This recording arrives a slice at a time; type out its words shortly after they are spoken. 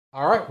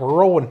All right, we're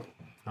rolling.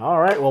 All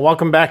right, well,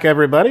 welcome back,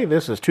 everybody.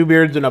 This is Two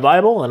Beards in a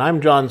Bible, and I'm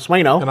John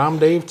Swano. And I'm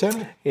Dave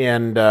Tenney.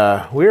 And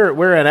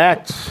we're in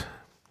Acts.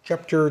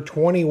 Chapter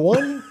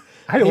 21.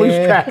 I lose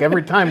track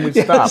every time we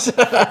stop.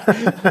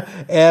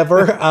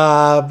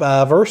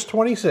 Verse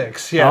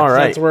 26. Yeah, All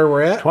right. that's where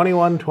we're at.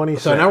 21,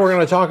 26. So now we're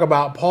going to talk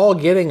about Paul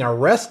getting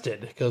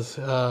arrested, because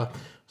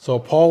so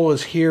Paul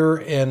was here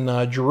in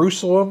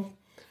Jerusalem,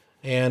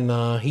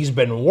 and he's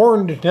been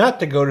warned not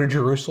to go to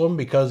Jerusalem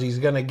because he's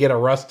going to get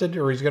arrested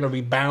or he's going to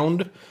be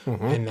bound.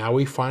 And now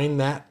we find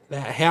that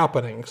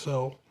happening.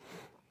 So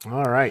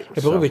All right. I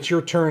believe it's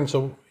your turn.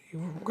 So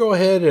go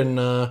ahead and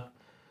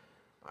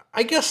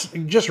I guess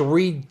just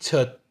read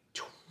to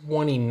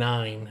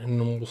 29,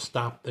 and then we'll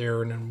stop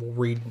there, and then we'll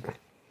read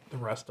the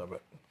rest of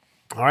it.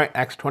 All right,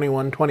 Acts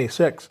 21,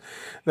 26.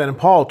 Then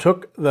Paul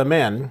took the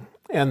men,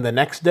 and the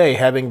next day,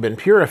 having been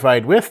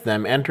purified with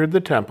them, entered the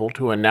temple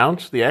to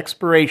announce the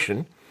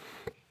expiration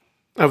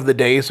of the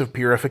days of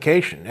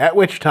purification, at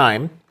which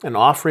time an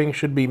offering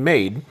should be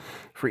made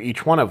for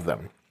each one of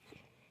them.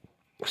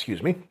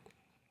 Excuse me.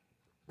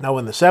 Now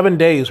when the 7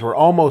 days were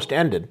almost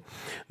ended,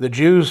 the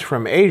Jews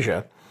from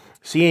Asia,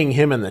 seeing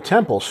him in the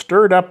temple,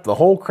 stirred up the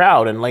whole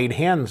crowd and laid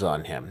hands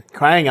on him,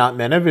 crying out,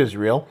 "Men of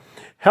Israel,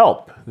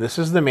 help! This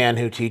is the man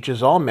who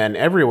teaches all men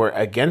everywhere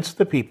against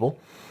the people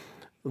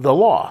the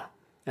law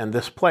and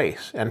this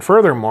place. And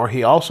furthermore,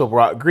 he also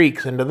brought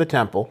Greeks into the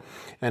temple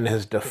and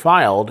has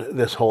defiled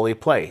this holy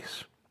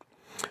place."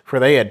 For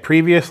they had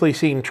previously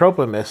seen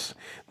Trophimus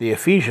the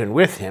Ephesian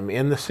with him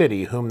in the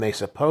city, whom they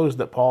supposed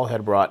that Paul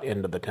had brought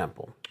into the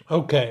temple.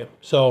 Okay,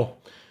 so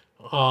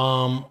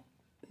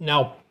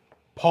now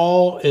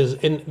Paul's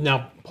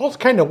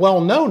kind of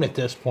well known at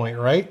this point,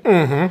 right?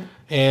 Mm-hmm.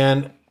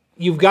 And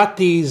you've got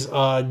these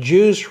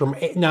Jews from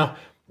now.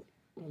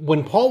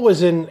 When Paul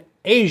was in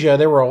Asia,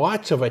 there were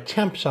lots of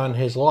attempts on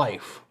his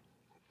life,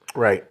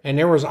 Right. and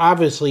there was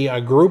obviously a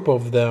group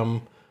of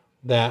them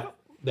that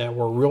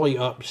were really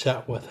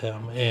upset with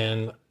him,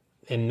 and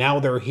now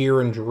they're here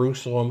in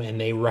Jerusalem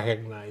and they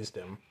recognized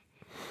him.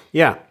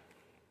 Yeah.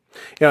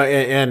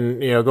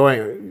 And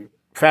going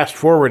fast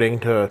forwarding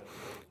to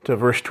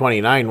verse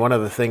 29, one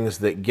of the things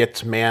that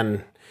gets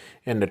man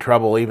into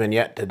trouble even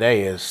yet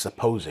today is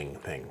supposing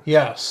things.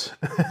 Yes.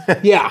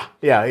 Yeah.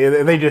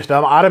 Yeah, they just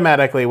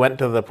automatically went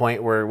to the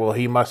point where, well,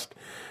 he must,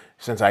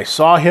 since I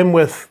saw him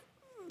with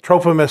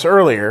Trophimus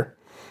earlier,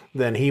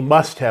 then he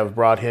must have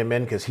brought him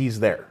in because he's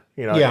there.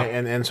 Yeah.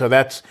 And so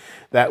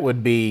that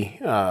would be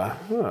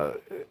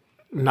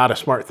not a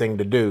smart thing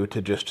to do,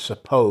 to just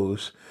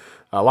suppose.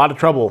 A lot of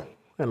trouble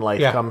in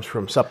life comes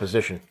from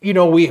supposition.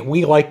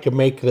 We like to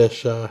make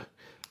this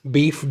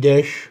beef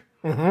dish,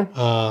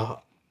 and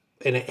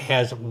it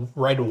has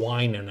red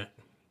wine in it.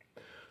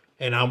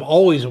 And I'm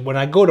always, when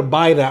I go to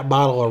buy that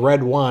bottle of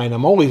red wine,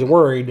 I'm always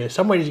worried that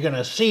somebody's going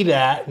to see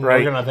that and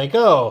they're going to think,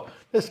 "Oh,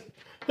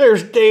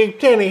 there's Dave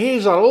Tenney.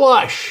 He's a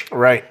lush.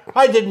 Right.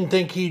 I didn't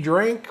think he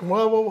drank."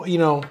 Well,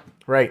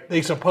 Right.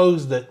 they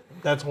suppose that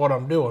that's what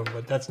I'm doing,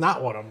 but that's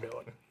not what I'm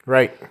doing.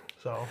 Right.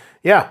 So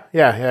Yeah.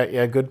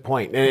 Good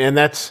point. And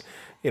that's,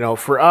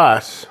 for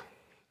us,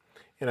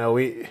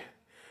 we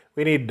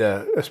need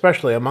to,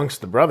 especially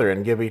amongst the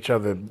brethren, give each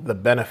other the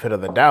benefit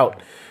of the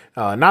doubt.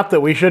 Not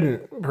that we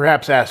shouldn't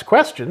perhaps ask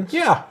questions.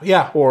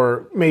 Yeah.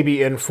 Or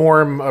maybe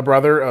inform a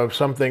brother of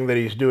something that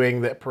he's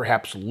doing that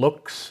perhaps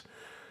looks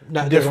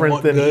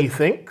different than he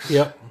thinks.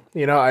 Yep.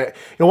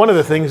 One of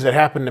the things that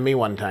happened to me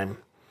one time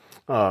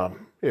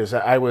is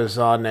that I was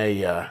on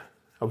a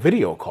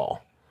video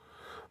call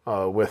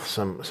with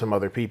some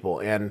other people,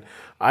 and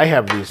I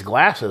have these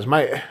glasses.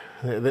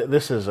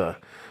 This is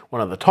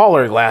one of the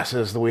taller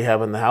glasses that we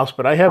have in the house,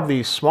 but I have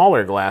these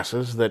smaller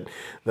glasses that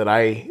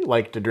I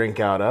like to drink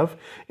out of.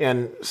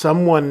 And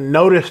someone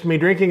noticed me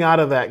drinking out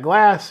of that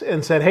glass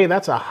and said, "Hey,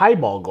 that's a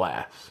highball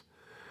glass.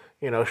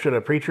 Should a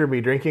preacher be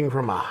drinking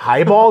from a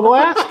highball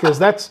glass? Because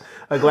that's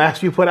a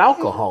glass you put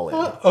alcohol in."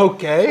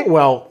 Okay.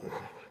 Well,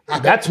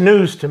 that's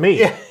news to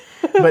me.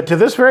 But to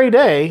this very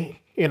day,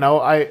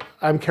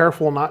 I'm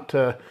careful not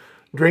to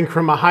drink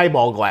from a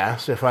highball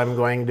glass if I'm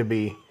going to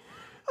be,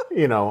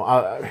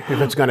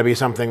 if it's going to be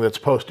something that's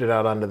posted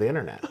out onto the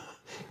internet.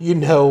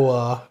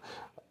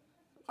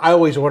 I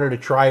always wanted to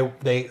try,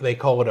 they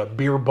call it a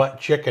beer butt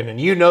chicken. And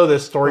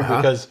this story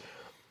because,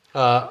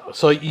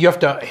 so you have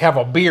to have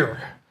a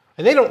beer.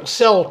 And they don't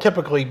sell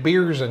typically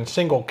beers in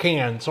single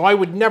cans, so I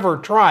would never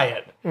try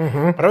it.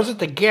 Mm-hmm. But I was at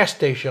the gas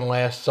station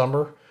last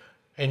summer,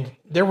 and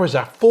there was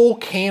a full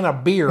can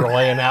of beer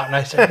laying out. And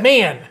I said,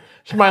 "Man,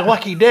 it's my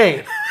lucky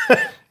day."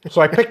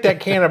 So I picked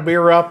that can of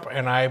beer up,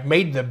 and I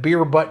made the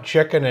beer butt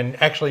chicken,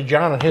 and actually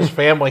John and his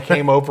family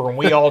came over, and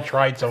we all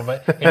tried some of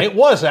it, and it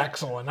was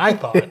excellent, I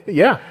thought.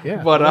 Yeah.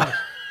 But,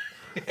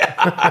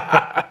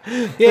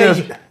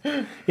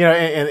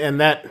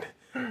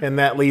 and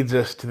that leads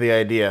us to the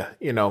idea,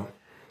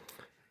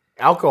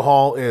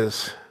 alcohol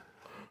is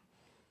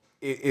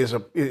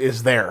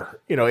there.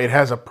 It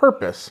has a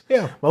purpose.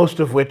 Yeah. Most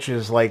of which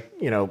is like,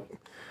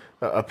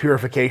 a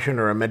purification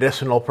or a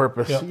medicinal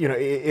purpose. Yeah.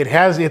 It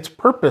has its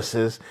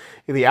purposes.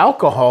 The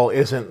alcohol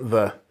isn't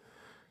the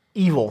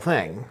evil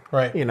thing.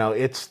 Right. You know,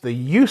 it's the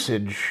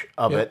usage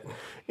of it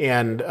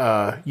and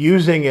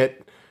using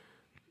it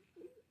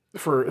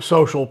for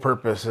social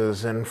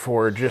purposes and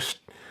for just,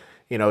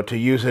 you know, to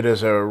use it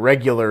as a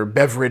regular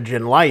beverage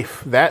in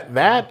life. That's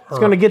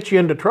going to get you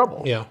into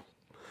trouble. Yeah.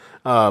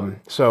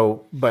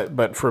 So,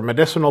 but for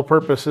medicinal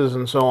purposes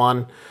and so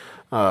on,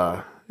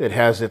 it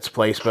has its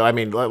place. But I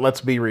mean,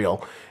 let's be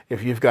real.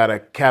 If you've got a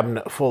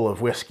cabinet full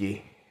of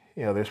whiskey,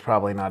 you know, there's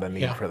probably not a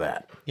need for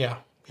that. Yeah.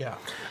 Yeah.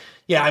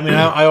 Yeah. I mean,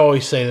 I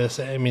always say this.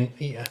 I mean,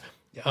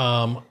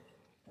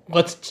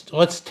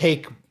 let's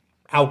take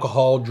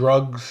alcohol,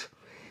 drugs.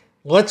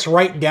 Let's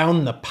write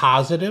down the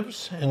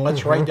positives and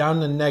let's write down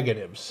the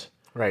negatives.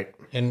 Right.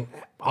 And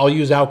I'll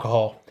use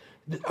alcohol.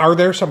 Are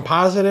there some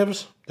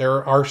positives?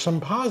 There are some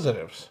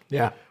positives.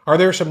 Yeah. Are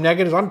there some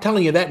negatives? I'm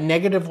telling you, that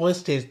negative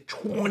list is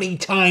 20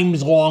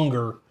 times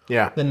longer.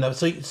 Yeah. Than the,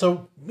 so you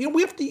know,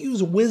 we have to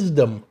use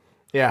wisdom.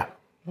 Yeah.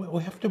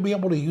 We have to be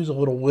able to use a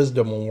little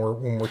wisdom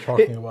when we're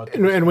talking about this.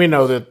 And we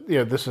know that, you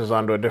know, this is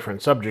onto a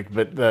different subject,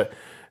 but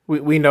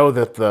we know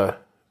that the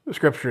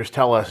scriptures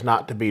tell us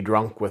not to be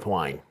drunk with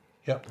wine.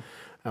 Yep.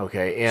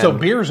 Okay. And, So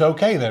beer's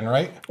okay then,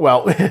 right?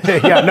 well,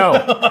 yeah, no.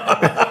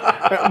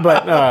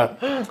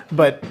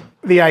 But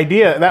the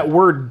idea, that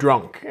word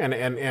drunk,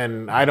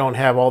 and I don't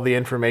have all the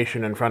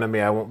information in front of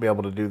me, I won't be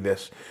able to do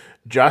this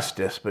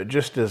justice, but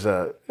just as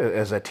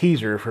a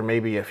teaser for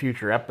maybe a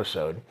future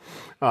episode,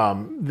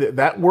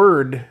 that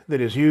word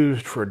that is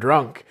used for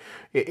drunk,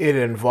 it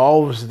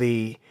involves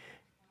the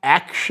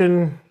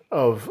action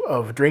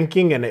of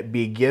drinking, and it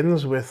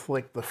begins with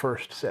like the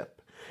first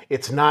sip.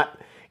 It's not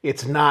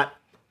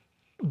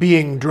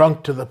being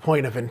drunk to the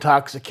point of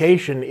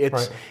intoxication.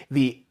 It's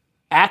the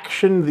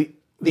action,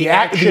 the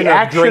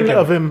action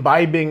of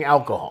imbibing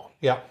alcohol.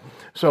 Yeah.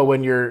 So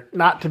when you're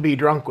not to be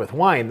drunk with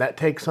wine, that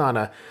takes on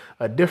a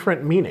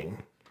different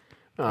meaning.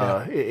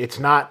 It's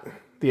not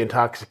the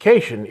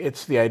intoxication,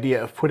 it's the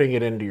idea of putting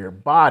it into your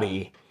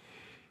body,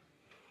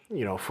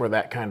 you know, for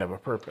that kind of a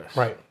purpose.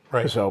 Right.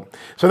 Right. So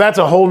that's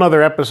a whole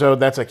nother episode.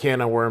 That's a can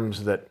of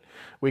worms that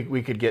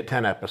we could get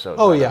 10 episodes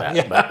Oh, out of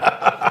yeah. that,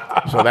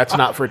 but- so that's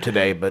not for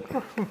today, but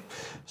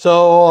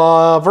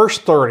So verse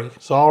 30.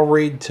 So I'll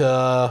read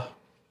to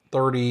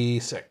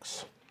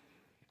 36.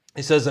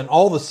 It says, and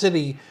all the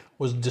city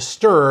was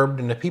disturbed,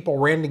 and the people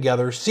ran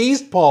together,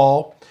 seized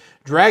Paul,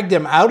 dragged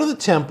him out of the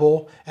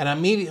temple, and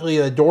immediately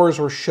the doors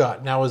were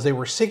shut. Now as they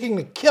were seeking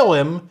to kill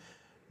him,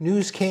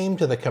 news came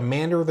to the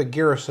commander of the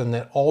garrison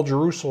that all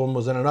Jerusalem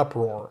was in an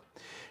uproar.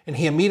 And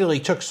he immediately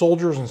took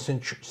soldiers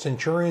and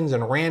centurions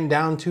and ran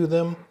down to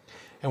them.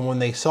 And when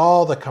they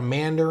saw the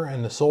commander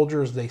and the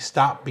soldiers, they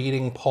stopped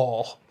beating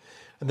Paul.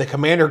 And the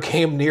commander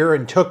came near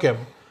and took him,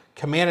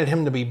 commanded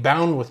him to be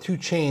bound with 2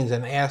 chains,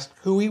 and asked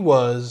who he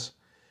was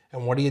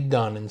and what he had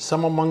done. And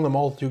some among the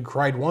multitude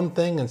cried one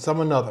thing and some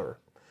another.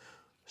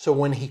 So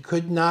when he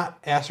could not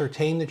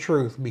ascertain the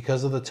truth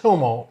because of the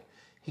tumult,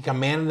 he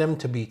commanded them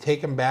to be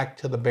taken back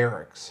to the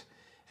barracks.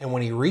 And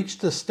when he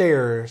reached the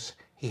stairs,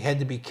 he had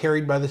to be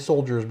carried by the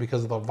soldiers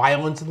because of the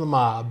violence of the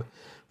mob,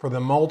 for the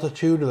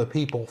multitude of the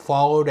people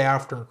followed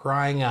after,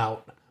 crying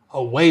out,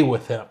 away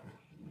with him.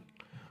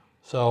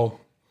 So,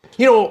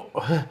 you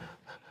know,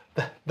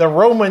 the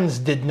Romans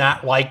did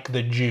not like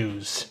the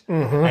Jews.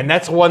 And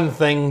that's one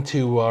thing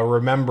to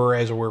remember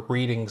as we're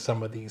reading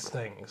some of these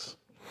things.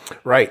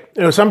 right.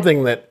 It was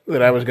something that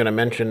I was going to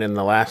mention in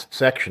the last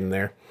section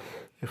there,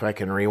 if I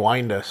can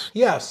rewind us.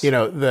 Yes. You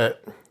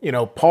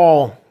know,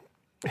 Paul,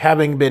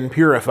 having been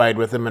purified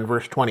with them in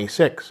verse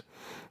 26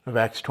 of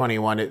Acts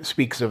 21, it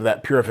speaks of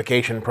that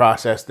purification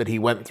process that he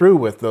went through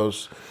with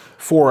those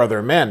 4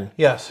 other men.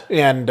 Yes.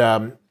 And,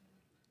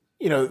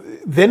 you know,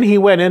 then he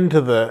went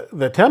into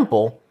the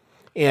temple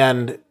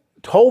and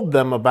told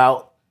them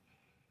about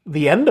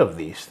the end of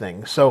these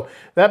things. So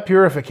that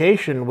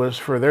purification was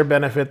for their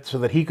benefit so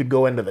that he could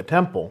go into the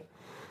temple.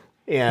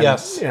 And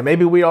Yes. you know,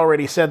 maybe we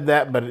already said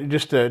that, but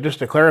just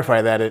to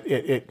clarify that,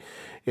 it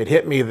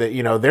hit me that,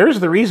 you know, there's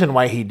the reason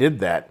why he did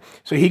that.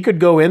 So he could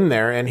go in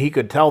there and he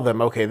could tell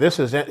them, okay, this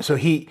is it. So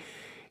he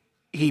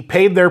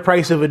paid their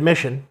price of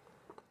admission,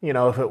 you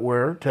know, if it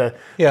were, to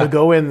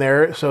go in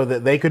there so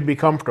that they could be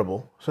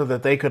comfortable, so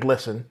that they could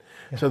listen,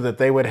 so that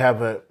they would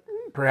have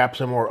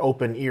perhaps a more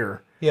open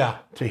ear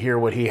to hear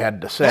what he had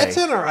to say. That's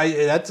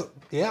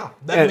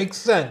that makes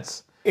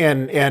sense.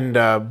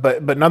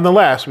 But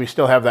nonetheless, we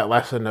still have that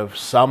lesson of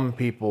some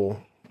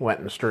people went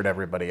and stirred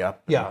everybody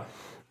up.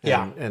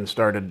 And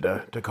started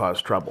to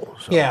cause trouble.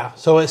 So. Yeah.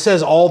 So it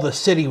says all the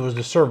city was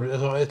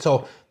disturbed.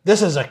 So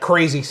this is a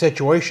crazy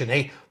situation.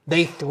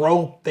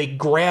 They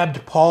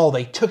grabbed Paul,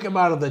 they took him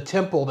out of the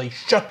temple, they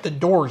shut the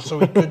doors so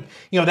he could,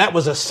 you know, that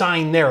was a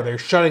sign there. They're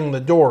shutting the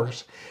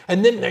doors.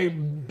 And then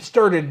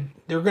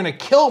they're going to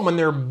kill him and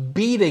they're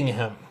beating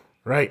him.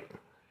 Right.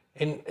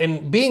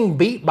 And being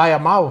beat by a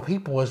mob of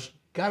people has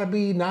got to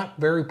be not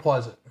very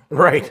pleasant.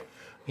 Right.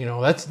 You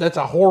know, that's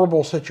a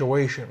horrible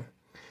situation.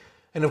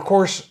 And of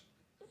course,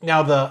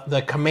 now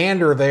the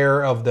commander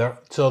there of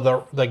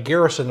the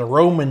garrison, the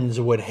Romans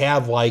would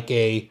have like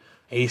a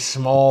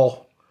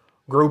small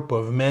group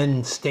of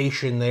men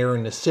stationed there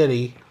in the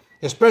city,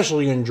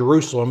 especially in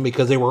Jerusalem,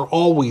 because they were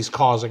always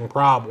causing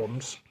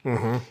problems.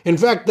 In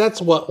fact,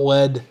 that's what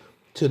led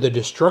to the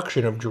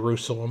destruction of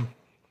Jerusalem.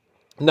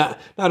 Not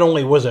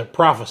only was it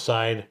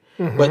prophesied,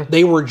 but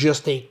they were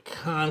just a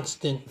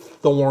constant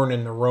thorn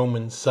in the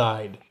Roman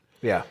side.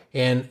 Yeah.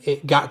 And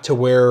it got to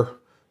where,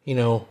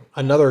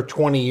 another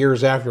 20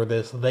 years after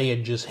this, they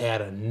had just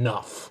had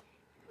enough.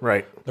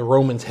 Right. The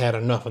Romans had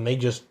enough, and they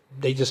just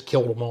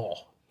killed them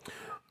all.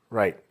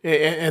 Right.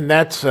 And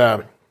that's,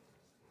 as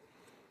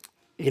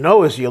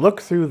you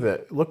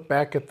look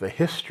back at the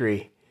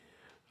history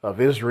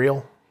of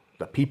Israel,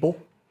 the people,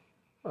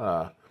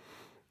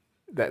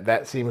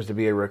 that seems to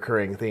be a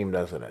recurring theme,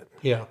 doesn't it?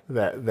 Yeah.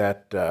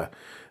 That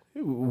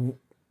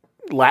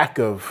lack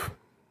of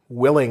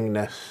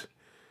willingness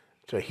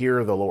to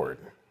hear the Lord.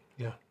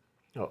 Yeah.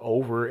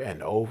 Over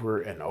and over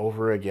and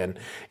over again,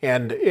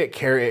 and it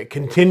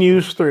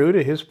continues through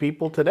to His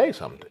people today.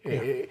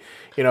 To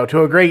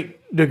a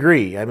great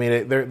degree. I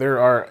mean, there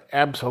are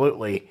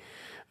absolutely,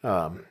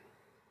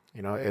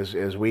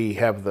 as we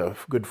have the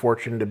good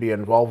fortune to be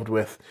involved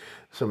with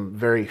some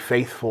very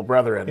faithful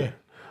brethren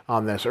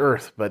on this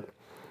earth, but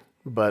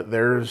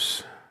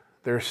there's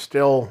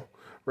still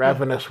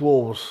ravenous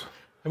wolves.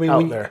 I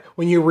mean,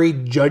 when you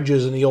read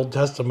Judges in the Old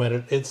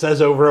Testament, it says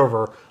over and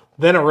over,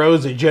 then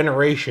arose a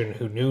generation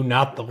who knew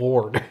not the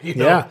Lord.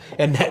 Yeah.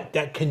 And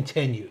that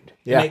continued.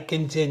 Yeah. And it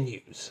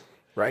continues.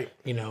 Right.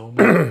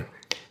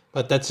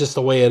 But that's just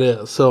the way it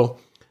is. So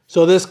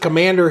this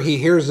commander, he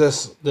hears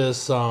this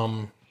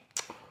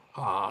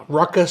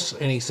ruckus,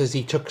 and he says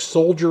he took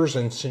soldiers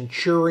and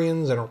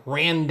centurions and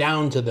ran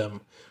down to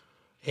them.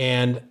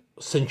 And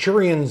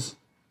centurions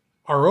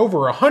are over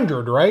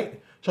 100,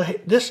 right? So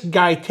this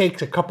guy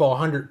takes a couple of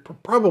hundred,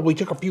 probably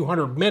took a few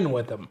hundred men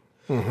with him.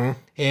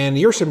 And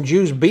you're some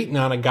Jews beating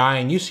on a guy,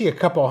 and you see a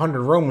couple of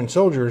hundred Roman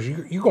soldiers,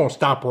 you're going to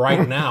stop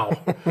right now.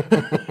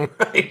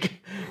 Right?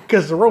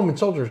 Because the Roman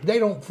soldiers, they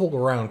don't fool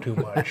around too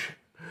much.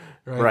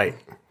 Right.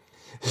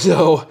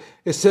 So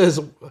it says,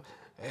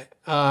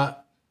 and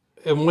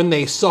when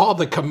they saw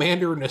the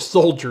commander and the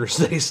soldiers,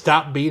 they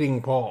stopped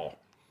beating Paul.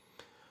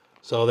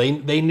 So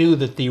they knew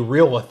that the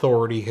real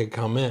authority had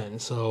come in.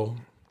 So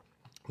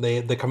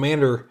the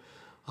commander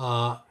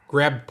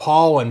grabbed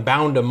Paul and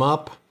bound him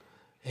up,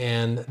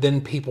 and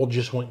then people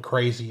just went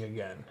crazy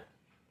again.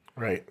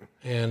 Right.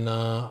 And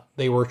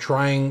they were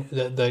trying,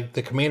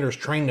 the commander's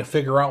trying to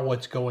figure out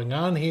what's going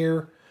on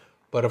here.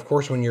 But of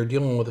course, when you're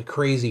dealing with a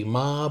crazy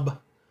mob,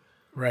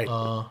 right.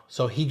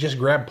 So he just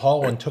grabbed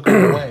Paul and took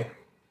him away.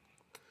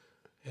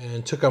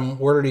 And took him,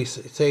 where did he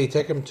say he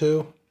took him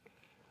to?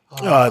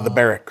 The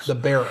barracks. The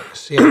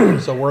barracks, yeah.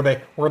 So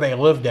where they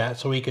lived at,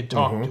 so he could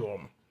talk to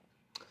them.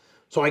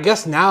 So I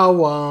guess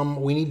now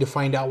we need to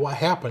find out what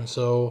happened.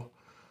 So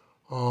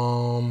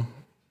why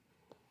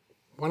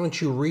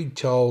don't you read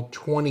till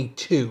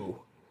 22,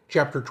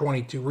 chapter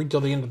 22. Read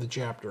till the end of the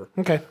chapter.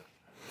 Okay.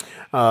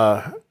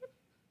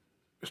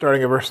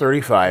 Starting at verse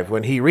 35.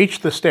 When he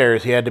reached the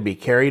stairs, he had to be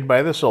carried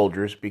by the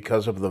soldiers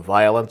because of the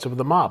violence of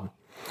the mob.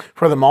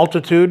 For the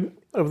multitude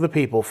of the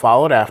people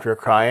followed after,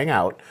 crying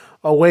out,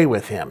 "Away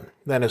with him."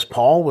 Then as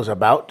Paul was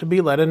about to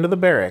be led into the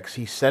barracks,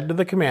 he said to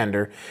the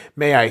commander,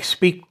 "May I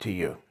speak to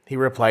you?" He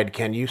replied,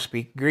 "Can you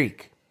speak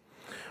Greek?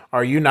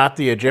 Are you not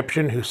the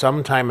Egyptian who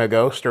some time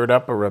ago stirred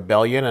up a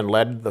rebellion and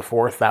led the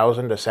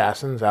 4,000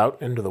 assassins out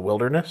into the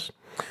wilderness?"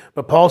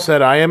 But Paul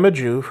said, "I am a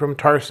Jew from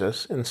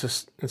Tarsus in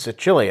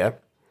Cilicia,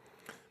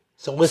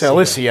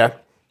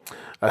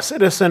 a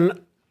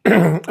citizen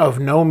of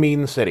no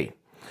mean city,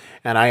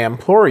 and I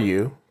implore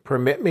you,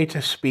 permit me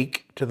to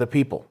speak to the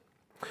people."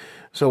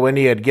 So when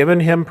he had given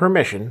him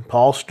permission,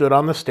 Paul stood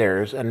on the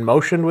stairs and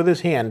motioned with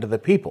his hand to the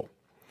people.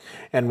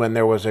 And when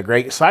there was a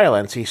great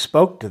silence, he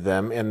spoke to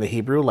them in the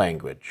Hebrew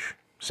language,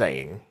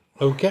 saying,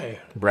 Okay.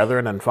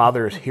 "Brethren and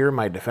fathers, hear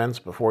my defense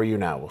before you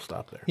now." We'll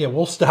stop there. Yeah,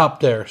 we'll stop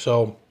there.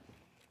 So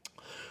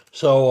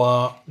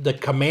the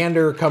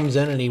commander comes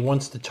in and he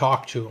wants to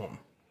talk to him.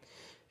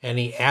 And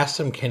he asks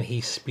him, can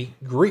he speak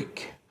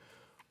Greek?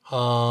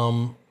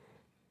 And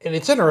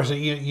it's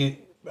interesting.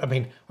 I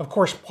mean, of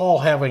course, Paul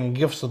having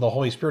gifts of the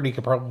Holy Spirit, he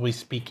could probably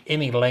speak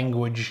any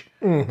language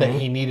that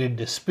he needed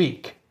to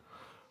speak.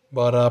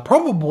 But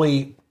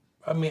probably,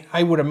 I mean,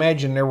 I would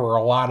imagine there were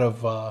a lot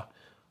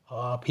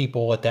of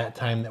people at that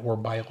time that were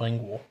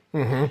bilingual.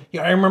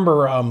 Yeah, I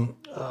remember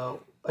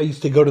I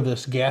used to go to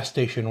this gas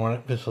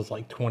station this was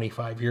like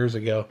 25 years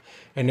ago,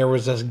 and there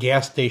was this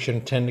gas station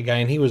attendant guy,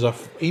 and he was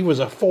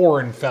a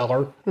foreign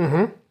feller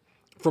from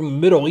the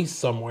Middle East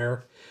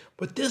somewhere.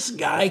 But this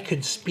guy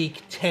could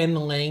speak 10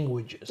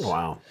 languages.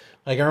 Wow.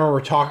 Like I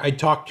remember I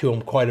talked to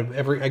him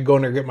I'd go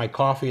in there, get my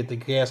coffee at the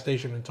gas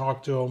station and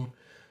talk to him.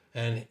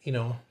 And,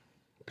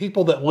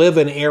 people that live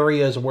in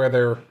areas where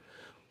there are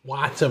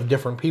lots of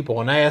different people.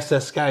 And I asked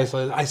this guy,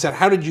 I said,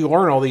 how did you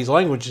learn all these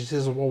languages? He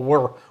says,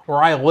 well,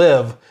 where I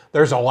live,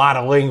 there's a lot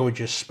of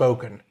languages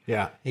spoken.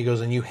 Yeah. He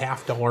goes, and you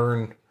have to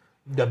learn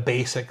the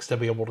basics to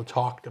be able to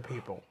talk to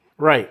people.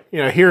 Right.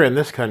 Here in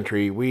this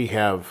country, we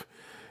have,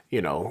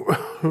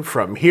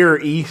 from here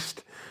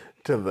east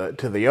to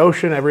the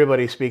ocean,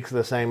 everybody speaks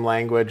the same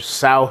language.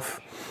 South,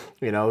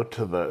 to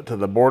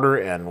the border,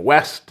 and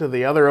west to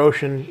the other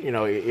ocean,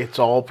 it's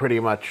all pretty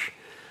much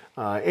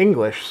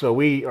English. So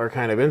we are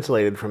kind of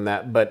insulated from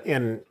that. But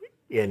in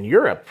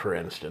Europe, for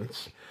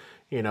instance,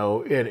 in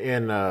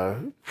a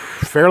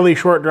fairly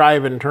short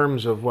drive in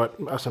terms of what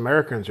us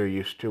Americans are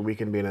used to, we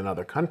can be in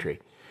another country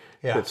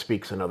that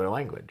speaks another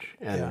language,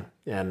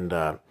 and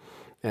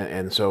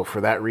so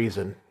for that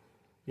reason,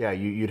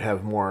 you'd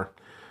have more.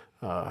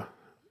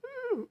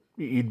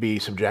 You'd be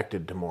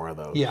subjected to more of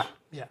those. Yeah.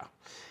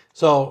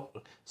 So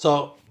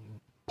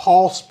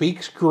Paul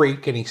speaks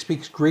Greek, and he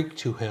speaks Greek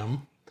to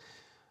him,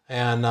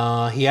 and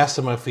he asks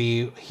him if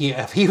he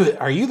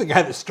are you the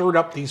guy that stirred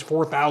up these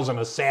 4,000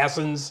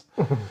 assassins?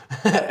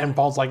 And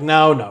Paul's like,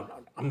 no,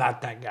 I'm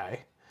not that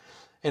guy.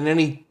 And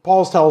then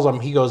Paul tells him,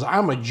 he goes,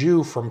 I'm a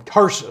Jew from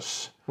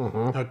Tarsus.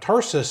 Now,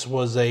 Tarsus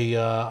was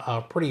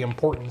a pretty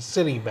important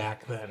city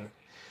back then,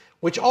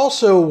 which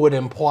also would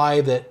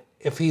imply that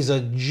if he's a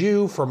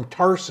Jew from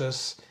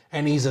Tarsus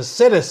and he's a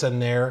citizen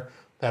there,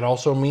 that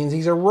also means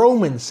he's a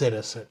Roman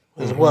citizen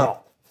as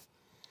well.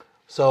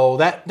 So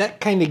that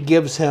kind of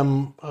gives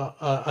him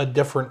a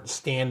different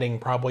standing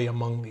probably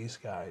among these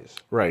guys.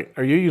 Right.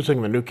 Are you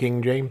using the New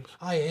King James?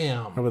 I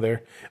am. Over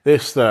there.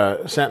 This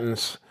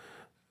sentence,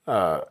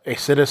 a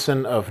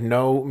citizen of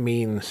no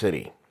mean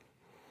city.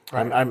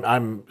 Right.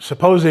 I'm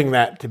supposing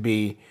that to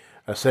be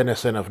a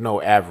citizen of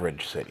no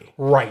average city.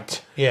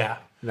 Right. Yeah.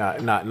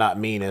 Not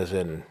mean as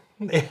in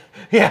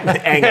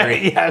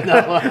angry.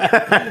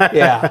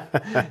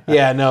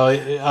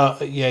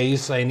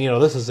 He's saying,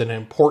 this is an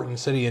important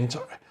city. And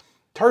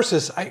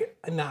Tarsus,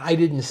 I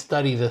didn't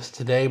study this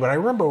today, but I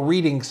remember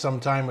reading some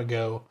time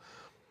ago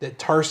that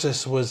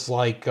Tarsus was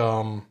like,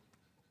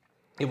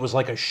 it was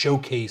like a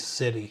showcase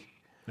city.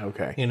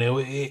 Okay.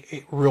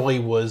 It really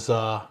was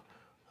a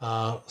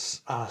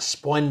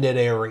splendid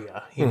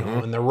area,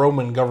 and the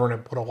Roman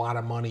government put a lot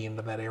of money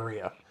into that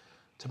area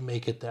to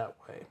make it that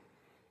way.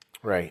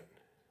 Right.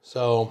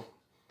 So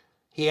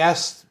he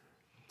asks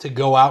to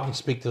go out and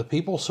speak to the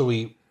people. So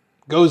he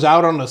goes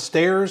out on the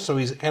stairs. So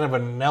he's kind of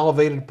in an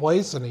elevated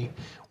place, and he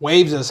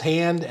waves his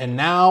hand. And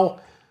now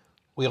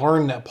we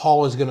learn that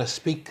Paul is going to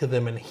speak to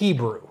them in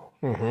Hebrew.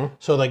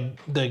 So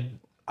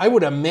I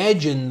would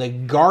imagine the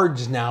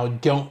guards now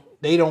don't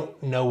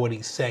know what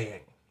he's saying.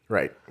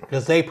 Right.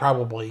 Because they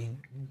probably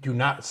do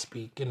not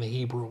speak in the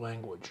Hebrew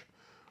language,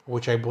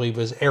 which I believe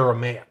is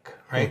Aramaic,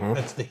 right?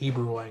 That's the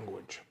Hebrew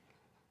language.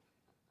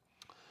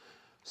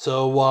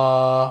 So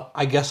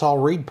I guess I'll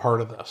read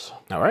part of this.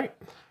 All right.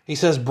 He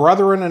says,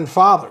 "Brethren and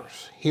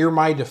fathers, hear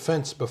my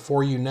defense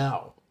before you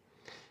now."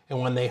 And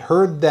when they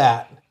heard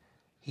that,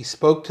 he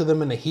spoke to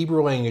them in the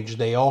Hebrew language.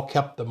 They all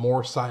kept the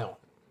more silent.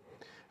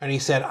 And he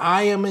said,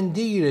 "I am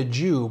indeed a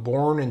Jew,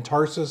 born in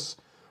Tarsus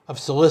of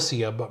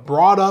Cilicia, but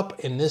brought up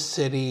in this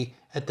city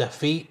at the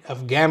feet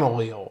of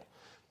Gamaliel,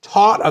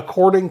 taught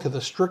according to the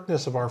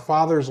strictness of our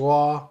father's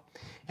law,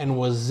 and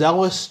was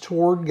zealous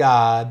toward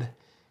God,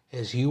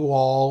 as you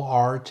all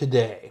are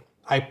today.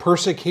 I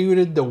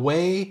persecuted the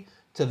way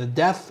to the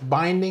death,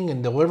 binding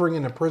and delivering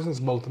into prisons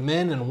both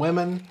men and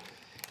women,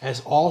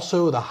 as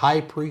also the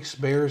high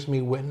priest bears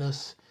me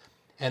witness,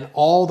 and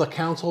all the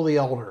council of the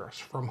elders,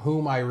 from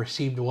whom I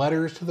received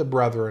letters to the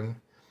brethren,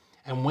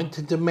 and went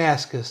to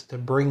Damascus to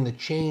bring the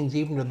chains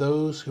even to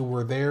those who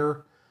were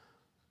there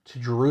to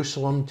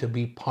Jerusalem to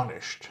be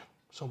punished."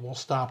 So we'll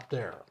stop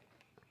there.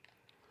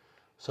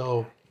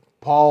 So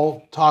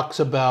Paul talks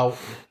about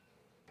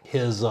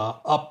his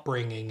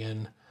upbringing,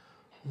 and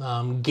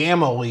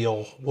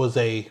Gamaliel was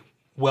a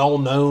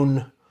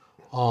well-known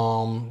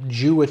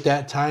Jew at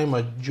that time,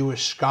 a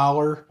Jewish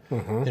scholar.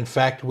 In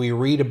fact, we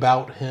read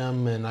about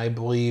him in, I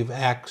believe,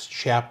 Acts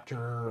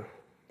chapter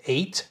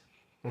 8.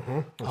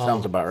 That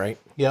sounds about right.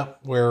 Yep,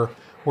 where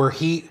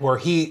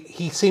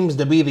he seems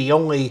to be the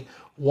only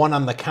one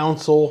on the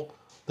council,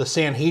 the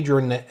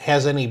Sanhedrin, that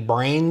has any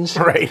brains.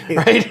 Right.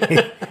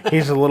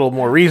 He's a little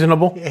more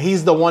reasonable.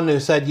 He's the one who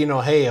said,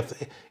 hey, if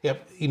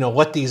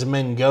let these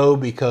men go,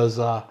 because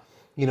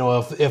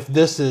if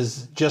this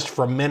is just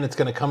from men, it's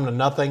going to come to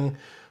nothing.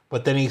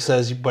 But then he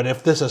says, but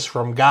if this is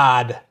from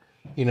God,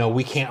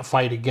 we can't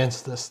fight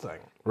against this thing.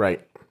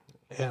 Right.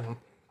 And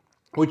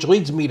which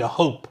leads me to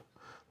hope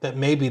that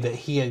maybe that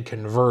he had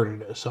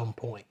converted at some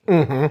point.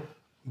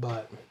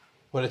 But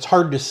it's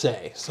hard to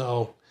say.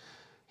 So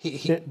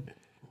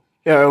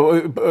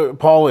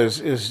Paul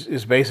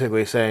is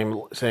basically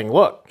saying,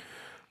 look,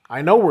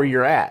 I know where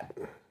you're at,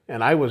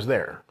 and I was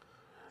there.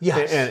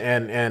 Yes.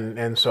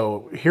 And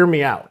so hear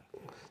me out.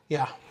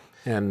 Yeah.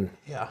 And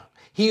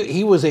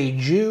he was a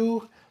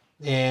Jew,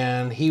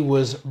 and he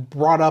was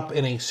brought up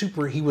in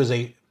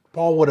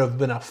Paul would have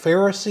been a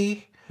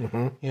Pharisee,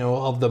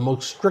 of the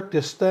most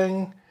strictest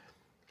thing.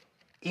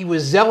 He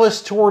was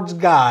zealous towards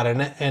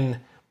God,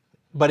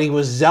 but he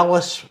was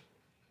zealous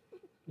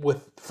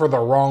in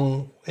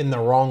the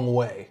wrong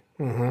way.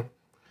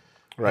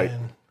 Right.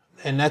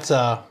 And that's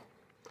a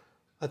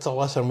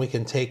lesson we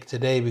can take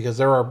today, because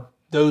there are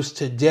those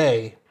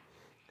today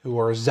who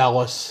are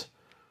zealous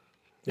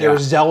They're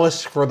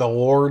zealous for the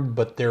Lord,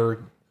 but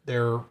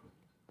they're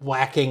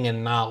lacking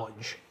in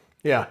knowledge.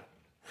 Yeah.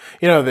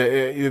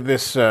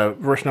 This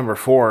verse number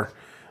 4,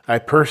 I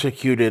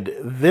persecuted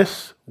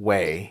this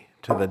way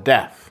to the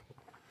death,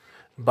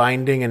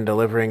 binding and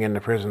delivering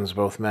into prisons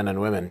both men and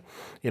women.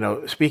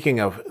 Speaking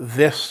of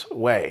this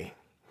way,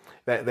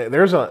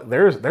 there's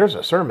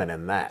a sermon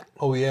in that.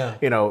 Oh yeah.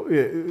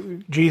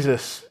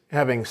 Jesus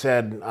having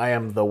said, I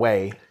am the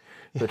way,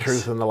 the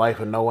truth, and the life,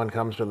 and no one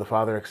comes to the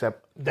Father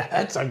except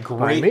that's a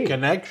great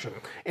connection.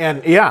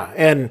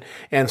 And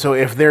so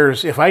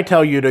if I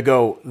tell you to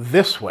go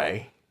this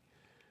way,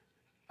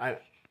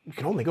 you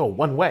can only go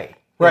one way.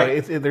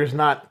 Right. There's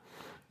not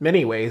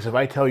many ways. If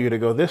I tell you to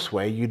go this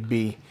way, you'd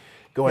be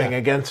going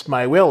against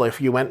my will if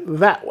you went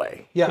that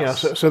way.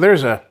 Yes. So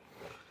there's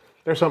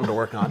something to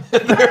work on.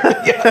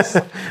 Yes.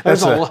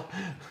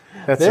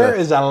 There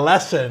is a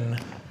lesson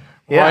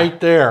right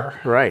there.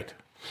 Right.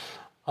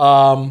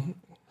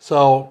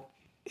 So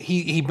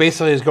he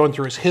basically is going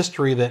through his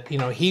history that,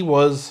 he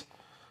was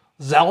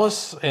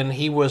zealous and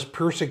he was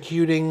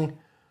persecuting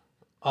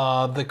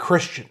the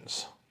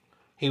Christians.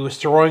 He was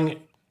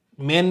throwing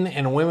men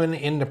and women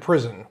into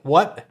prison.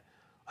 What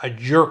a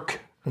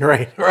jerk.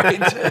 Right.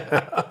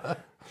 Right.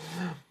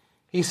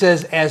 He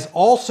says, as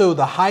also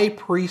the high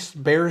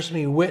priest bears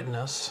me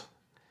witness,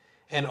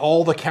 and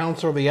all the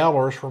council of the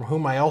elders, from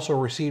whom I also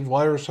received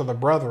letters to the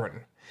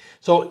brethren.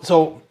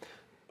 So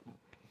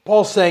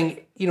Paul's saying,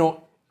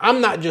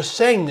 I'm not just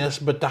saying this,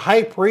 but the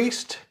high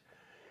priest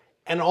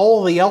and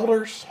all the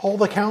elders, all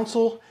the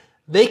council,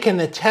 they can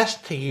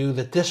attest to you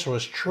that this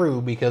was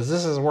true because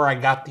this is where I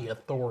got the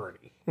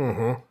authority.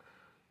 Mm-hmm.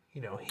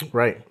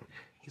 Right.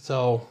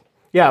 So.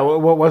 Yeah,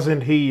 what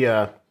wasn't he,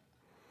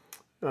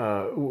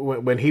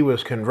 when he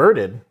was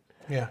converted,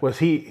 was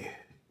he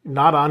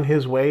not on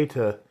his way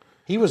to...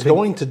 He was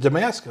going to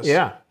Damascus.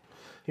 Yeah.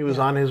 He was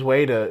on his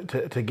way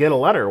to get a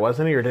letter,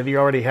 wasn't he? Or did he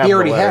already have He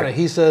already the had letter?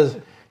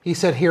 it. He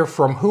said here,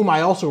 from whom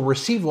I also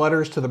received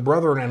letters to the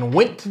brethren and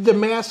went to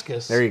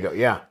Damascus. There you go,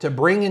 yeah. To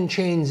bring in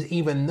chains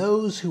even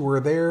those who were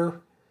there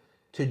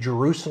to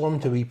Jerusalem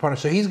to be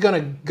punished. So he's going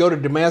to go to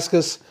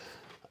Damascus,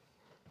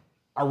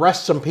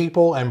 arrest some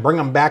people, and bring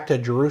them back to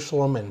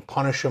Jerusalem and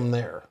punish them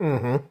there.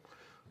 Mm-hmm.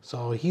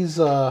 So he's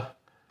not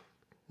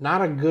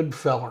a good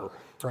feller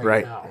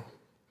right now.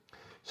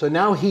 So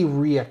now he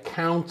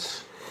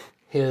recounts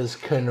his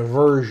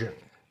conversion.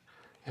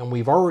 And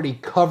we've already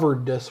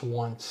covered this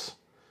once,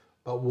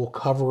 but we'll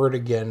cover it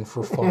again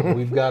for fun.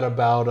 We've got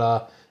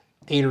about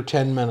 8 or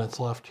 10 minutes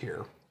left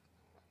here.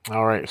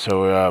 All right,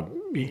 so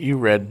you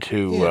read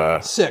to...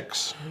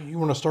 6. You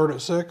want to start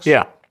at 6?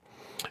 Yeah.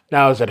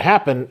 Now it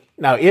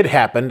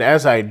happened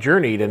as I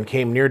journeyed and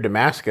came near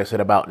Damascus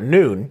at about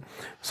noon.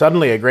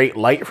 Suddenly a great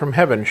light from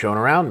heaven shone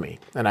around me,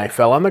 and I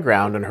fell on the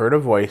ground and heard a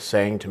voice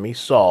saying to me,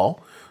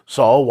 Saul,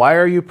 Saul, why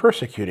are you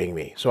persecuting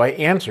me? So I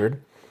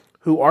answered,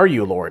 Who are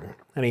you, Lord?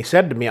 And he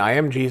said to me, I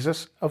am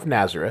Jesus of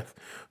Nazareth,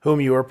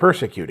 whom you are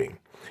persecuting.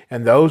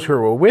 And those who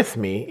were with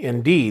me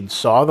indeed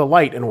saw the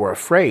light and were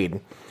afraid,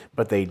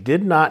 but they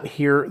did not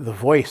hear the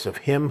voice of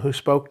him who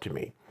spoke to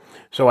me.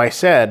 So I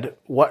said,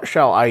 What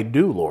shall I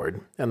do,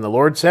 Lord? And the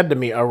Lord said to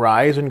me,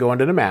 Arise and go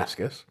into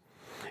Damascus,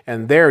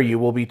 and there you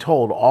will be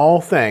told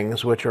all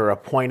things which are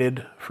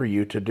appointed for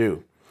you to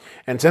do.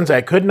 And since I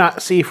could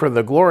not see for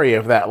the glory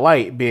of that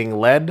light, being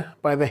led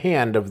by the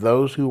hand of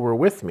those who were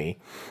with me,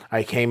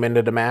 I came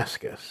into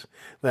Damascus.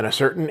 Then a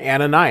certain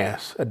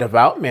Ananias, a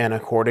devout man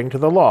according to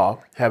the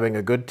law, having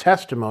a good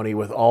testimony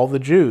with all the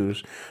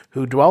Jews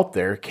who dwelt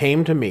there,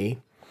 came to me,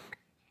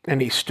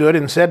 and he stood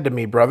and said to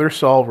me, Brother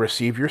Saul,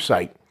 receive your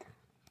sight.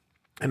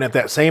 And at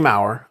that same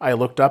hour I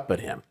looked up at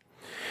him.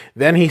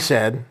 Then he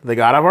said, The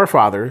God of our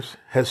fathers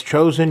has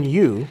chosen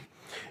you,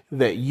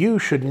 that you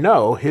should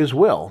know his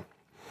will,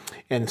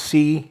 and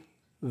see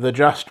the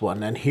just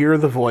one, and hear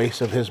the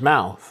voice of his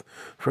mouth.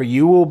 For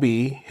you will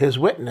be his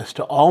witness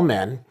to all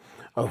men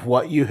of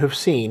what you have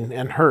seen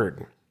and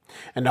heard.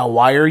 And now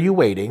why are you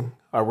waiting?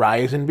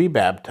 Arise and be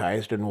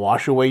baptized, and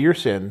wash away your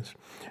sins,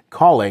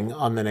 calling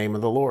on the name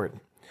of the Lord.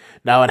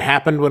 Now it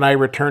happened when I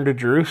returned to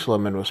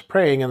Jerusalem and was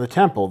praying in the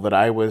temple that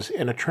I was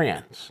in a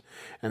trance,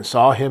 and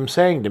saw him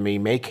saying to me,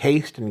 Make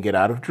haste and get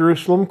out of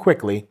Jerusalem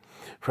quickly,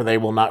 for they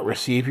will not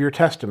receive your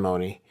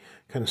testimony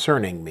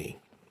concerning me.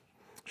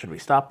 Should we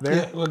stop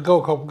there? Yeah,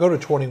 go to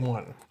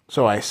 21.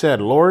 So I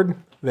said, Lord,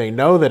 they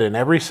know that in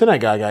every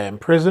synagogue I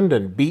imprisoned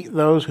and beat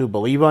those who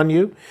believe on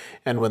you,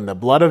 and when the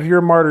blood of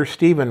your martyr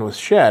Stephen was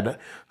shed,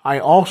 I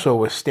also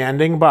was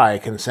standing by,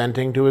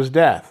 consenting to his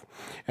death,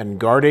 and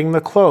guarding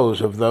the clothes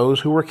of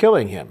those who were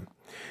killing him.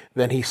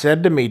 Then he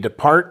said to me,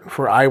 Depart,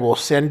 for I will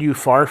send you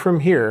far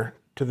from here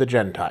to the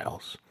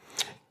Gentiles.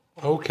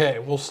 Okay,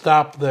 we'll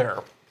stop there.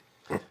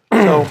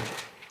 So,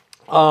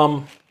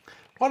 a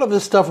lot of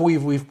this stuff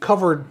we've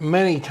covered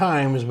many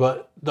times,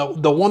 but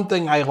the one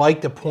thing I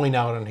like to point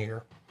out in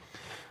here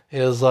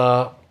is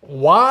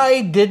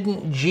why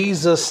didn't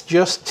Jesus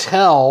just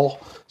tell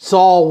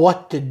Saul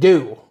what to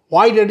do?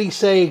 Why did he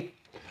say,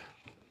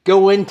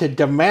 go into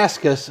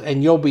Damascus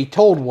and you'll be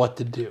told what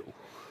to do?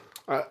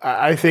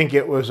 I think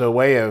it was a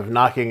way of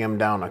knocking him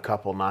down a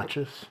couple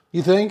notches.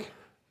 You think?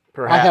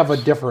 Perhaps. I have a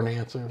different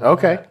answer.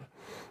 Okay.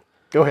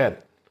 Go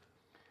ahead.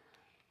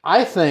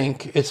 I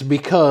think it's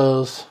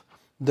because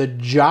the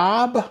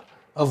job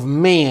of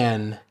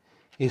man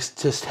is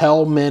to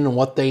tell men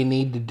what they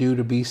need to do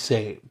to be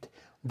saved.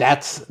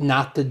 That's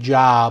not the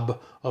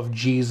job of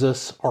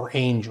Jesus or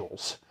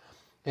angels.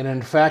 And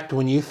in fact,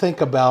 when you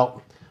think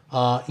about,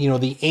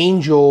 the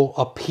angel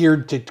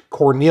appeared to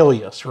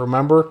Cornelius,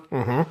 remember?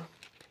 Mm-hmm.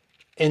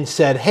 And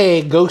said,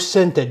 hey, go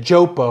send to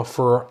Joppa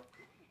for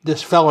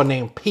this fellow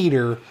named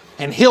Peter,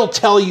 and he'll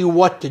tell you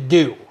what to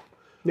do.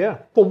 Yeah.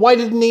 But why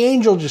didn't the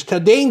angel just tell?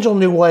 The angel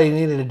knew what he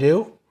needed to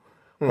do,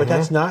 but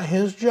that's not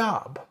his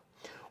job.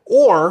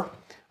 Or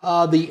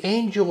the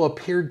angel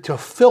appeared to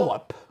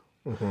Philip,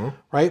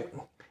 right?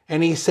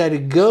 And he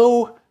said,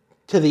 go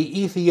to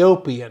the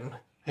Ethiopian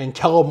and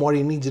tell him what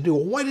he needs to do.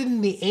 Well, why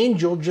didn't the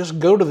angel just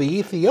go to the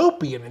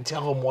Ethiopian and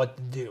tell him what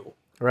to do?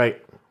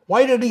 Right.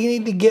 Why did he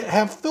need to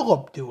have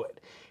Philip do it?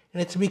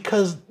 And it's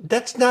because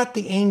that's not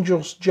the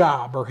angel's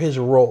job or his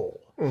role.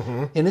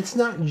 And it's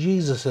not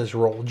Jesus'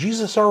 role.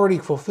 Jesus already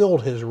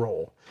fulfilled his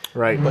role.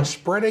 Right. But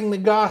spreading the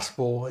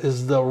gospel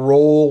is the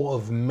role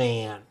of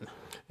man.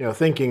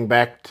 Thinking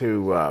back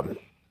to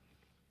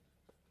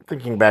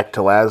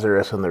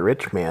Lazarus and the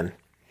rich man,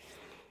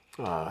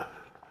 the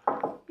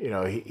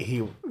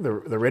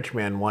rich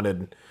man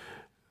wanted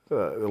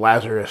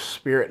Lazarus'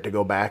 spirit to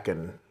go back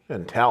and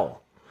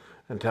tell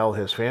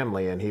his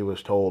family, and he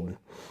was told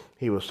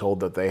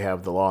that they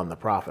have the law and the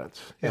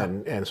prophets. Yeah.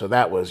 And so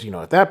that was,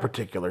 at that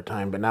particular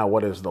time. But now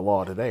what is the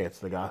law today? It's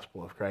the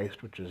gospel of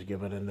Christ, which is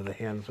given into the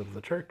hands of the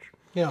church.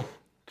 Yeah.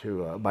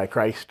 By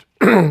Christ.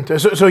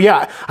 So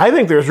yeah, I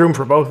think there's room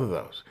for both of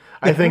those.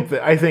 I think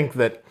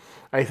that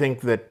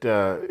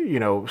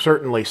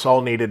certainly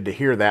Saul needed to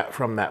hear that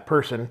from that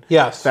person.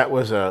 Yes. That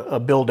was a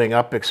building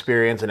up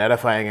experience, an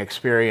edifying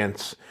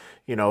experience,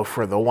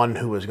 for the one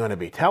who was going to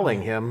be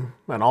telling him,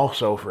 and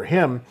also for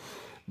him.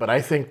 But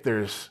I think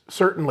there's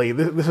certainly,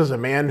 this is a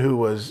man who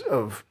was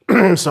of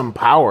some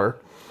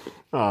power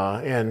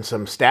and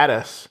some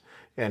status,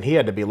 and he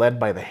had to be led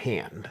by the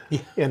hand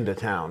into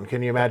town.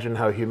 Can you imagine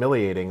how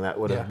humiliating that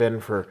would have been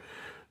for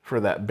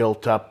that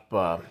built up,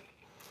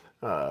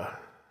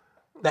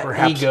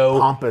 perhaps ego.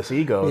 Pompous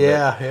ego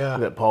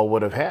that Paul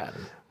would have had?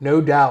 No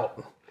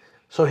doubt.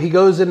 So he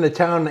goes into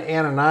town to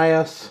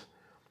Ananias,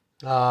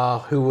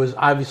 who was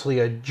obviously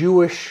a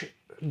Jewish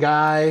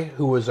guy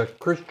who was a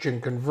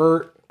Christian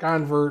convert,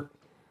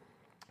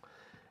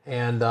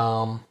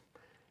 and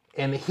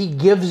he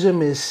gives him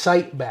his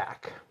sight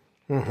back,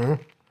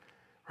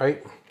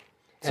 right?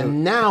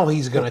 And now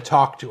he's going to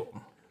talk to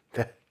him.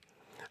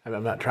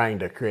 I'm not trying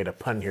to create a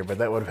pun here, but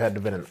that would have had to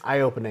have been an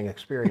eye-opening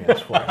experience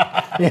for him.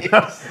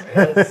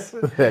 Yes.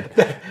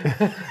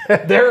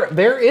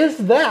 There is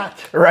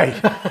that. Right.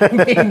 I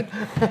mean,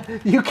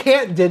 you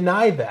can't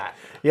deny that.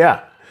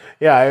 Yeah.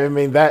 I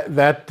mean,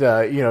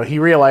 he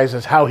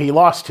realizes how he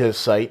lost his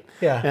sight.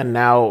 Yeah. And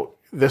now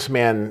this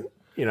man,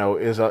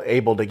 is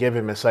able to give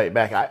him his sight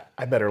back.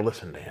 I better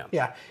listen to him.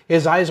 Yeah.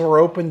 His eyes were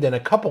opened in a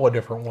couple of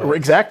different ways.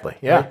 Exactly.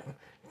 Yeah. Right?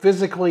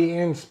 Physically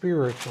and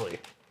spiritually.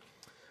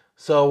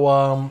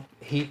 So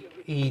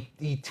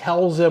he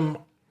tells him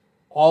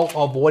all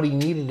of what he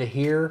needed to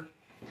hear,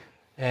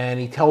 and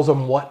he tells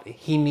him what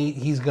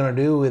he's going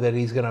to do, that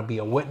he's going to be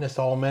a witness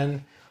to all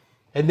men.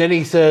 And then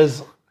he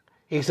says,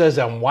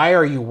 and why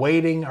are you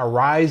waiting?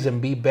 Arise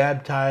and be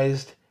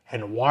baptized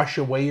and wash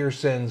away your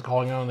sins,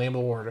 calling on the name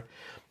of the Lord.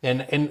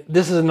 And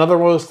this is another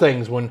one of those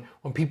things when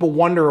people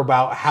wonder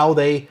about how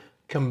they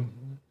can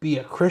be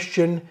a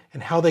Christian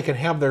and how they can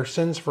have their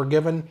sins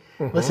forgiven.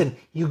 Listen,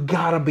 you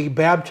gotta be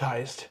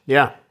baptized.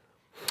 Yeah.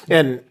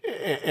 And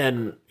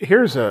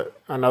here's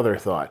another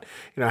thought.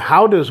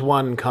 How does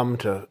one come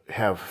to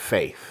have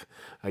faith?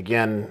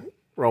 Again,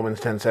 Romans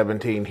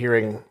 10:17,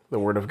 hearing the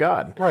word of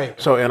God. Right.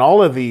 So in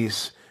all of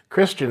these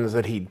Christians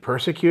that he'd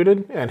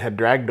persecuted and had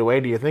dragged away,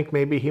 do you think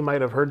maybe he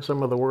might have heard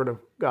some of the word of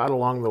God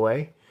along the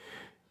way?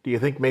 Do you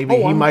think maybe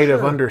he might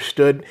have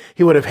understood?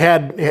 He would have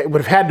had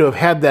to have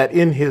had that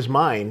in his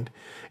mind,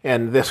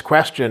 and this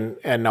question.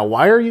 And now,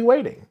 why are you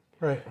waiting?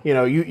 Right.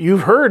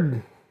 You've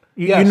heard.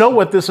 Yes. You know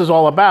what this is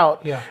all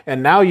about. Yeah.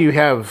 And now you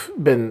have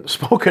been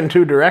spoken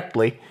to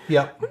directly.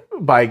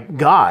 By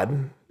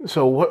God.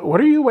 So what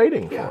are you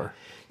waiting for?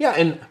 Yeah,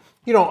 and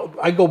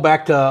I go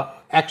back to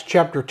Acts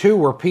chapter 2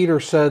 where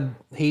Peter said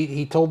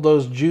he told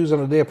those Jews on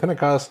the day of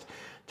Pentecost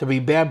to be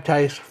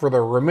baptized for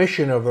the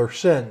remission of their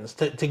sins,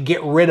 to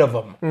get rid of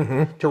them,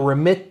 to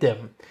remit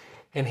them.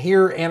 And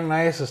here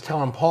Ananias is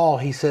telling Paul,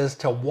 he says,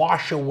 to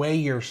wash away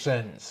your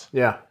sins.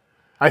 Yeah.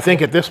 I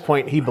think at this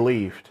point he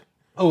believed.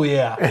 Oh,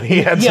 yeah. And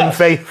he had some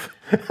faith.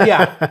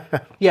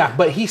 Yeah,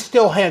 but he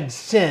still had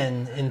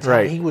sin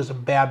until he was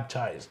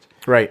baptized.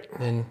 Right.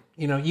 And,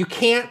 you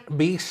can't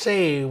be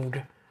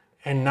saved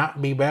and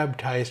not be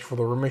baptized for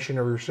the remission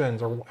of your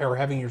sins or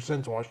having your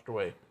sins washed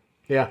away.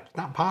 Yeah. It's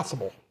not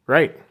possible.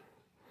 Right.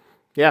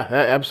 Yeah,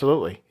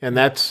 absolutely. And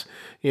that's,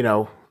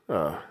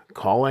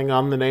 calling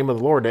on the name of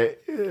the Lord,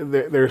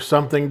 there's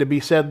something to be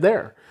said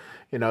there.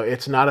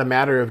 It's not a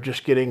matter of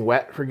just getting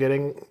wet for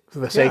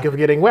the sake of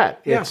getting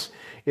wet. Yeah.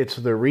 It's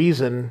the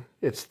reason,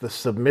 it's the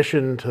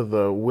submission to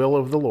the will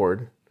of the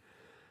Lord.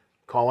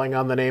 Calling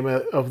on the name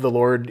of the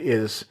Lord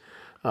is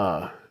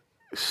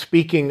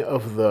speaking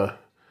of the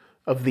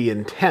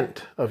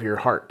intent of your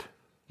heart.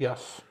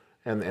 Yes.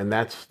 And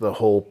that's the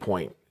whole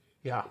point.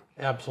 Yeah,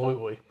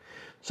 absolutely.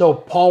 So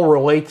Paul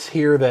relates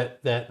here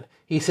that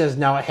he says,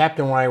 now it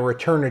happened when I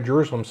returned to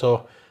Jerusalem.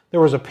 So there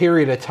was a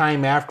period of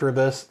time after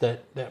this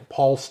that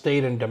Paul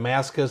stayed in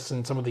Damascus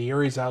and some of the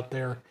areas out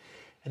there.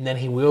 And then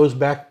he goes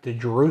back to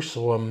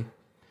Jerusalem,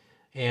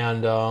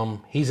 and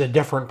he's a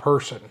different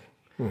person.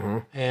 Mm-hmm.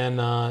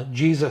 And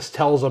Jesus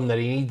tells him that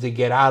he needs to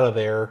get out of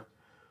there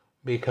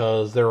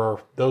because there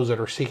are those that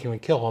are seeking to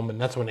kill him. And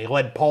that's when they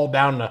led Paul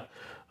down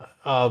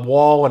a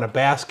wall in a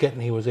basket,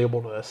 and he was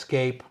able to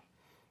escape.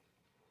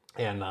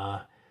 And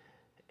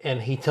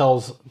he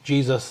tells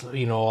Jesus,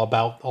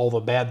 about all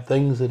the bad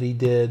things that he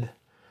did.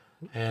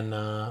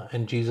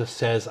 And Jesus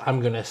says, I'm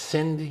going to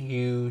send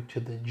you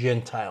to the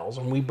Gentiles,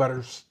 and we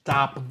better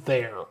stop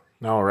there.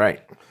 All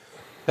right.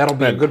 That'll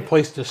be a good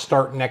place to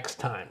start next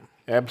time.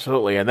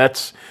 Absolutely. And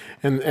that's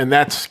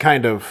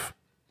kind of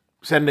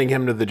sending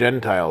him to the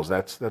Gentiles.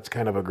 That's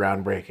kind of a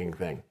groundbreaking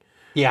thing.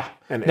 Yeah.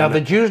 Now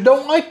the Jews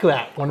don't like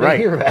that when they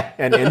hear that.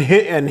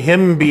 and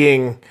him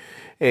being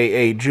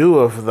a Jew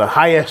of the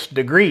highest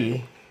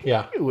degree,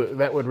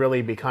 that would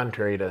really be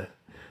contrary to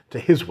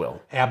his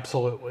will.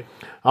 Absolutely.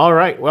 All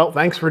right. Well,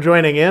 thanks for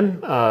joining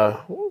in.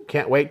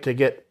 Can't wait to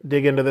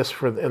dig into this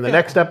in the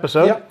next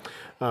episode. Yep.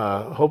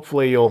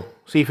 Hopefully you'll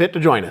see fit to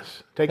join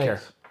us. Take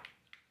care.